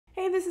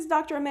this is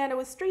Dr. Amanda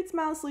with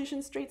StraightSmile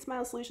Solutions,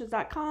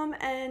 StraightSmileSolutions.com,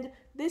 and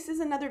this is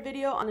another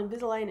video on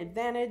Invisalign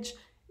Advantage.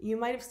 You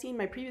might have seen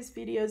my previous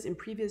videos in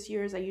previous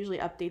years. I usually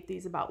update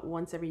these about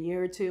once every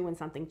year or two when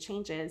something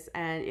changes,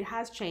 and it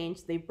has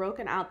changed. They've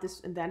broken out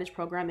this Advantage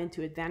program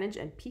into Advantage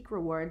and Peak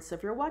Rewards. So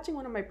if you're watching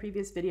one of my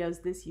previous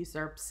videos, this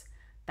usurps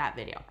that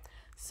video.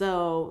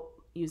 So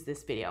use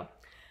this video.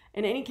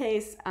 In any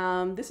case,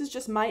 this is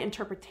just my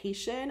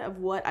interpretation of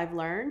what I've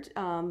learned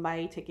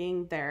by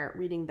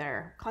reading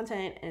their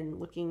content and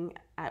looking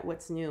at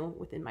what's new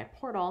within my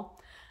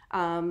portal.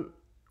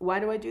 Why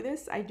do I do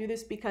this? I do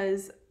this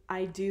because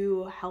I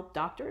do help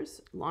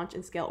doctors launch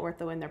and scale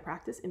ortho in their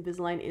practice.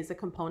 Invisalign is a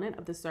component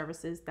of the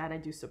services that I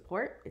do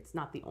support. It's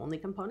not the only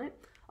component.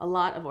 A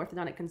lot of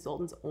orthodontic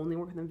consultants only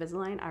work with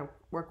Invisalign. I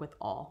work with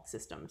all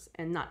systems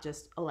and not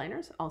just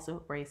aligners,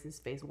 also braces,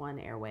 phase 1,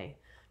 airway,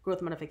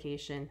 growth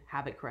modification,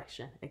 habit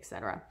correction,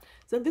 etc.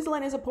 So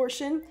Invisalign is a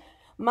portion.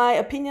 My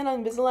opinion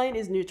on Invisalign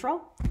is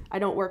neutral. I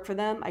don't work for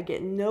them. I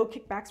get no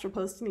kickbacks for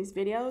posting these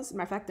videos.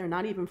 Matter of fact, they're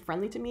not even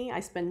friendly to me. I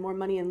spend more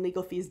money in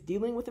legal fees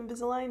dealing with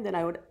Invisalign than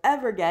I would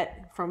ever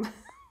get from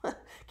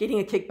getting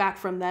a kickback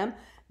from them.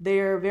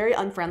 They're very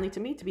unfriendly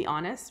to me, to be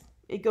honest.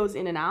 It goes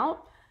in and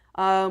out.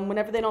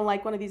 Whenever they don't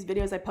like one of these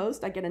videos I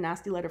post, I get a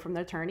nasty letter from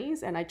their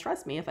attorneys, and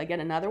trust me, if I get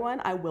another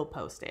one, I will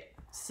post it.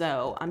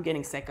 So I'm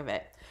getting sick of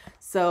it.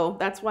 So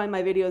that's why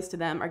my videos to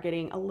them are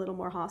getting a little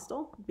more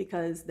hostile,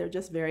 because they're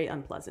just very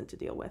unpleasant to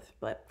deal with.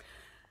 But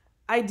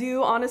I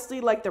do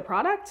honestly like their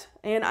product,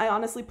 and I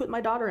honestly put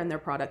my daughter in their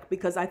product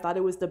because I thought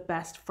it was the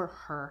best for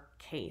her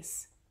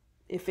case.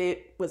 If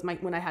it was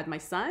when I had my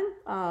son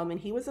and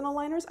he was in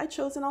aligners, I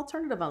chose an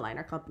alternative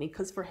aligner company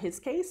because for his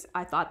case,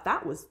 I thought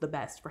that was the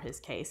best for his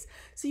case.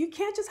 So you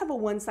can't just have a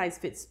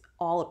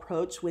one-size-fits-all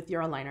approach with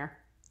your aligner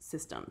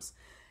systems.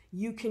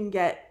 You can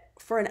get,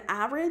 for an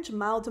average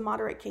mild to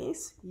moderate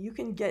case, you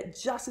can get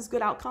just as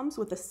good outcomes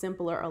with a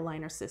simpler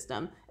aligner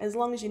system, as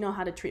long as you know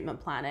how to treatment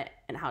plan it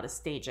and how to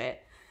stage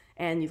it.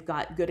 And you've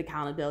got good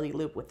accountability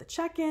loop with the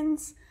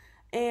check-ins.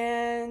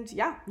 And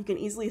yeah, you can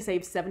easily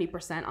save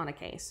 70% on a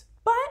case.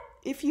 But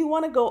if you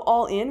want to go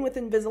all in with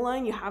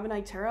Invisalign, you have an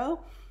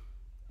iTero,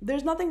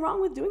 there's nothing wrong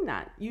with doing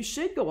that. You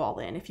should go all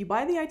in. If you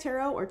buy the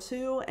iTero or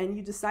two and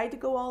you decide to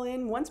go all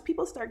in, once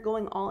people start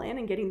going all in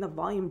and getting the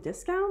volume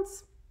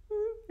discounts,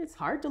 it's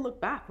hard to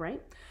look back,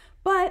 right?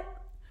 But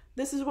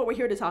this is what we're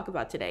here to talk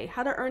about today: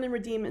 how to earn and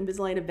redeem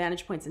Invisalign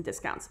Advantage points and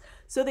discounts.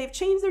 So they've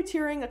changed their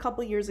tiering a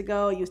couple years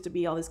ago. It used to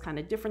be all this kind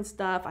of different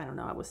stuff. I don't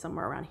know, I was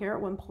somewhere around here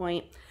at one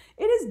point.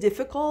 It is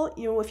difficult,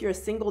 if you're a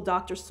single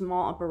doctor,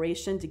 small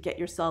operation, to get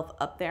yourself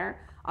up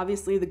there.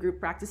 Obviously, the group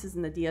practices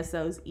and the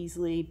DSOs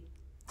easily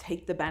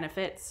take the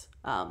benefits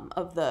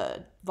of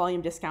the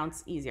volume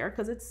discounts easier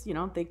because it's,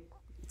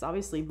 it's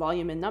obviously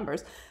volume in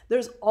numbers.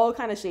 There's all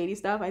kind of shady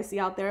stuff I see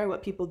out there,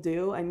 what people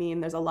do. I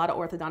mean, there's a lot of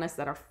orthodontists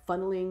that are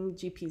funneling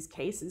GPs'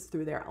 cases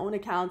through their own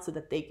accounts so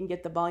that they can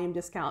get the volume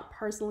discount.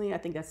 Personally, I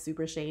think that's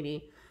super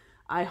shady.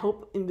 I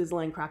hope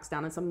Invisalign cracks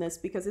down on some of this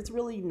because it's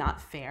really not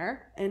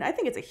fair. And I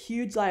think it's a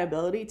huge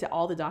liability to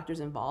all the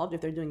doctors involved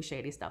if they're doing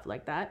shady stuff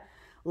like that.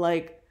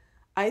 Like,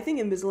 I think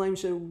Invisalign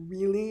should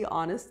really,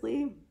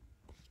 honestly,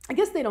 I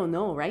guess they don't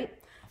know, right?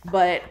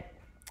 But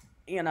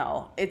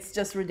it's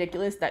just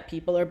ridiculous that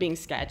people are being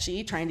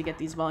sketchy trying to get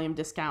these volume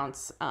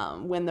discounts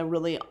when the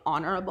really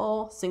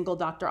honorable single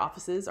doctor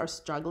offices are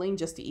struggling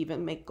just to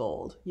even make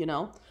gold,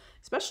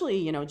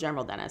 especially,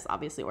 general dentists.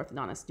 Obviously,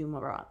 orthodontists do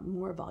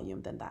more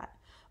volume than that.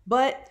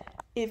 But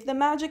if the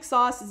magic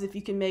sauce is if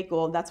you can make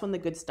gold, that's when the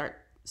good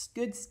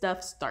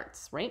stuff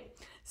starts, right?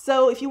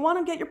 So if you want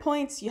to get your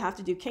points, you have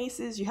to do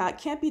cases. You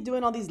can't be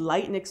doing all these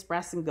light and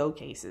express and go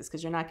cases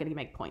because you're not going to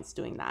make points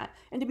doing that.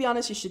 And to be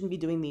honest, you shouldn't be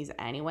doing these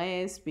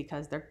anyways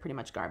because they're pretty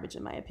much garbage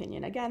in my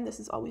opinion. Again, this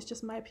is always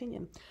just my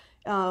opinion.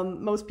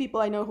 Most people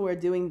I know who are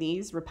doing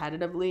these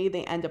repetitively,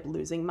 they end up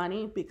losing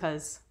money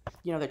because,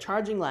 they're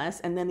charging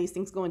less, and then these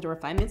things go into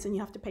refinements and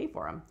you have to pay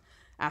for them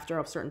after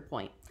a certain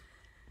point.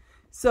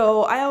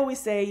 So I always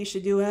say you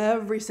should do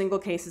every single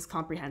case as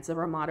comprehensive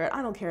or moderate.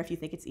 I don't care if you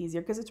think it's easier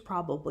because it's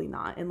probably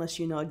not unless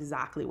you know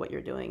exactly what you're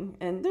doing.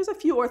 And there's a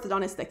few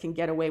orthodontists that can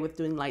get away with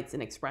doing lights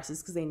and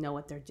expresses because they know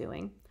what they're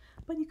doing.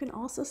 But you can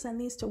also send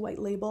these to white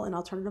label and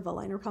alternative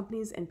aligner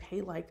companies and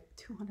pay like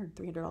 $200,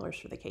 $300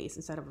 for the case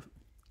instead of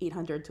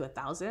 $800 to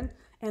 $1,000,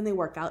 and they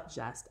work out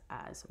just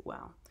as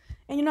well.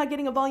 And you're not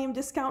getting a volume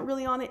discount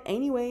really on it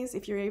anyways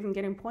if you're even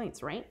getting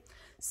points, right?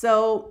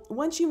 So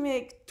once you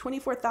make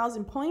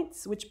 24,000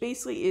 points, which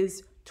basically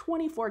is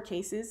 24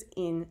 cases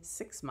in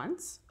 6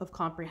 months of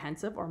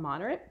comprehensive or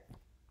moderate,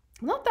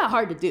 not that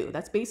hard to do.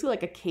 That's basically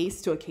like a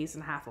case to a case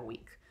and a half a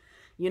week,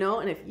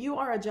 and if you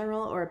are a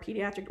general or a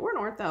pediatric or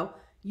an ortho,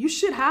 you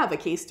should have a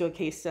case to a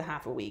case to a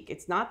half a week.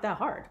 It's not that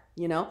hard,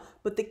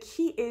 but the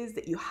key is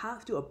that you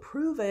have to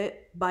approve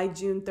it by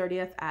June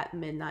 30th at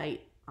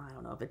midnight. I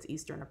don't know if it's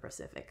Eastern or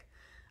Pacific.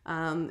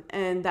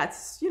 And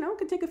that's,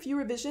 could take a few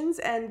revisions,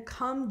 and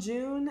come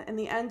June and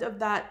the end of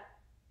that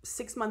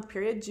 6-month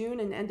period, June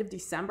and end of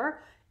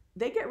December,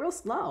 they get real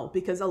slow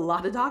because a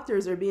lot of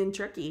doctors are being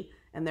tricky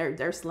and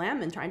they're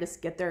slamming trying to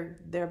get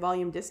their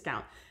volume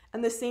discount.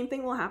 And the same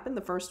thing will happen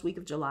the first week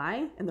of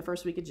July and the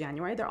first week of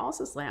January. They're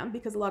also slammed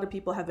because a lot of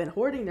people have been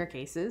hoarding their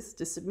cases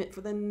to submit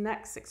for the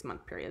next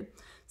 6-month period.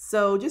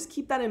 So just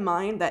keep that in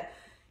mind, that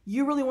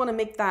you really want to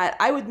make that,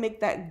 I would make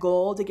that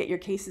goal to get your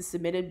cases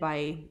submitted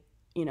by,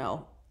 you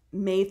know,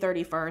 May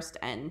 31st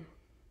and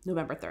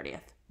November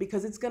 30th,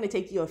 because it's going to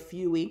take you a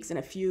few weeks and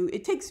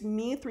it takes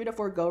me 3 to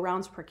 4 go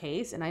rounds per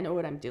case, and I know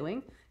what I'm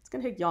doing. It's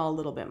going to take y'all a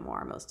little bit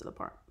more most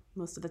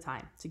of the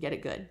time to get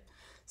it good.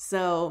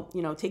 So,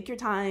 you know, take your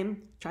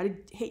time, try to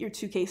hit your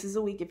 2 cases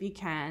a week if you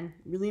can,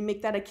 really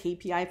make that a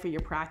KPI for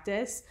your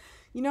practice.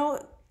 You know,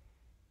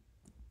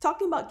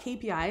 talking about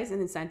KPIs and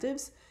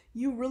incentives,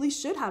 you really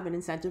should have an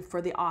incentive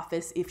for the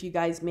office if you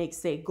guys make,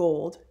 say,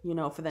 gold, you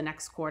know, for the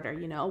next quarter,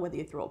 you know, whether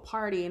you throw a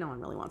party, no one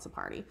really wants a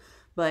party.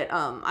 But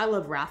I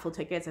love raffle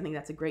tickets. I think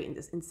that's a great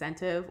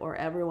incentive, or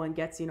everyone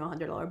gets, you know,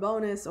 $100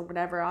 bonus or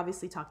whatever.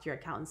 Obviously talk to your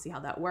accountant and see how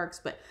that works.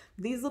 But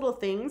these little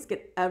things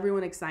get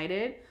everyone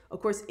excited.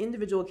 Of course,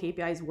 individual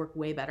KPIs work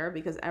way better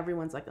because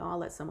everyone's like, oh, I'll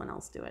let someone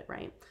else do it,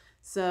 right?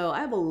 So I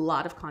have a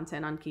lot of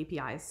content on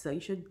KPIs, so you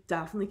should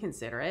definitely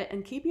consider it.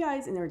 And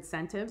KPIs and their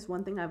incentives,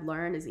 one thing I've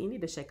learned is you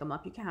need to shake them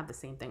up. You can't have the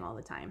same thing all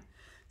the time.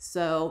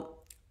 So,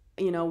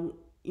 you know,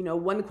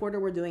 one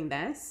quarter we're doing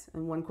this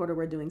and one quarter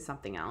we're doing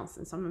something else.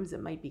 And sometimes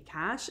it might be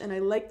cash. And I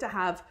like to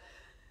have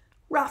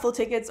raffle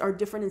tickets or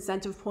different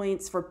incentive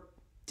points for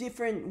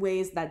different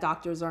ways that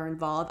doctors are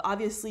involved.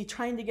 Obviously,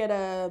 trying to get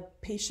a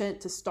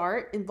patient to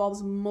start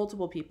involves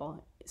multiple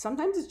people.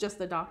 Sometimes it's just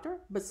the doctor,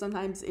 but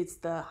sometimes it's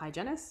the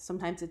hygienist.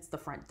 Sometimes it's the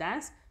front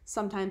desk.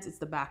 Sometimes it's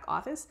the back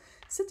office.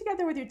 Sit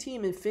together with your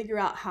team and figure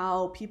out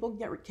how people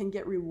can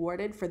get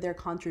rewarded for their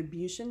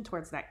contribution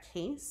towards that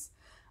case.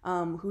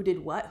 Who did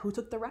what, who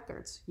took the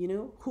records, you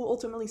know, who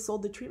ultimately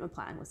sold the treatment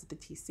plan. Was it the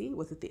TC?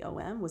 Was it the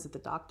OM? Was it the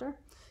doctor?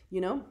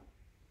 You know,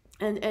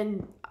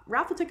 and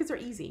raffle tickets are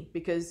easy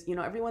because, you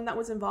know, everyone that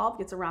was involved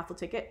gets a raffle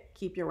ticket.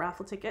 Keep your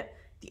raffle ticket.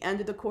 At the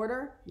end of the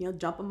quarter, you know,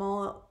 dump them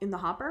all in the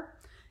hopper.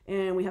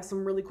 And we have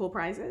some really cool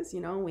prizes. You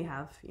know, we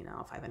have, you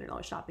know,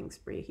 $500 shopping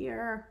spree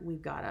here.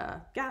 We've got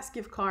a gas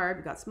gift card.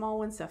 We've got small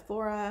ones,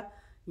 Sephora,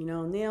 you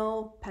know,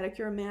 nail,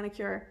 pedicure,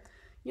 manicure,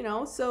 you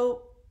know,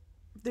 so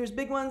there's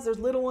big ones, there's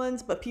little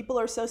ones, but people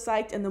are so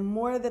psyched. And the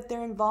more that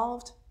they're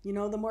involved, you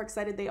know, the more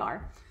excited they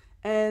are.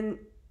 And,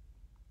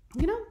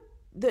 you know,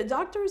 the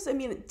doctors, I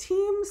mean,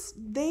 teams,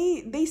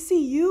 they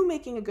see you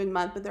making a good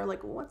month, but they're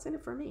like, well, what's in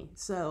it for me?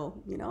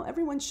 So, you know,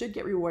 everyone should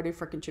get rewarded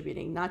for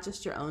contributing, not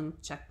just your own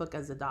checkbook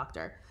as a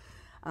doctor.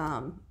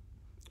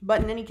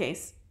 But in any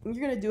case, you're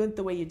going to do it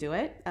the way you do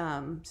it.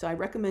 So I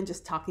recommend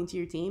just talking to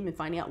your team and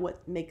finding out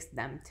what makes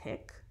them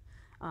tick,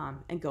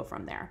 and go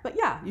from there. But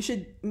yeah,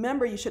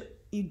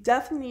 you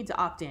definitely need to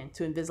opt in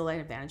to Invisalign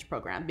Advantage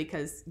program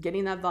because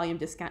getting that volume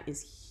discount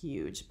is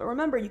huge. But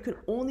remember, you can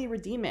only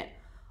redeem it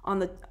on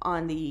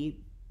the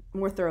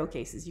more thorough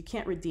cases. You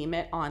can't redeem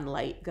it on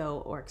Light,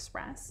 Go, or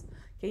Express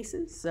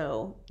cases.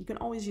 So you can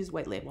always use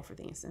white label for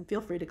these. And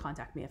feel free to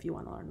contact me if you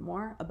want to learn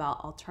more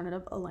about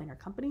alternative aligner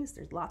companies.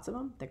 There's lots of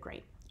them. They're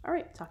great. All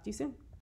right, talk to you soon.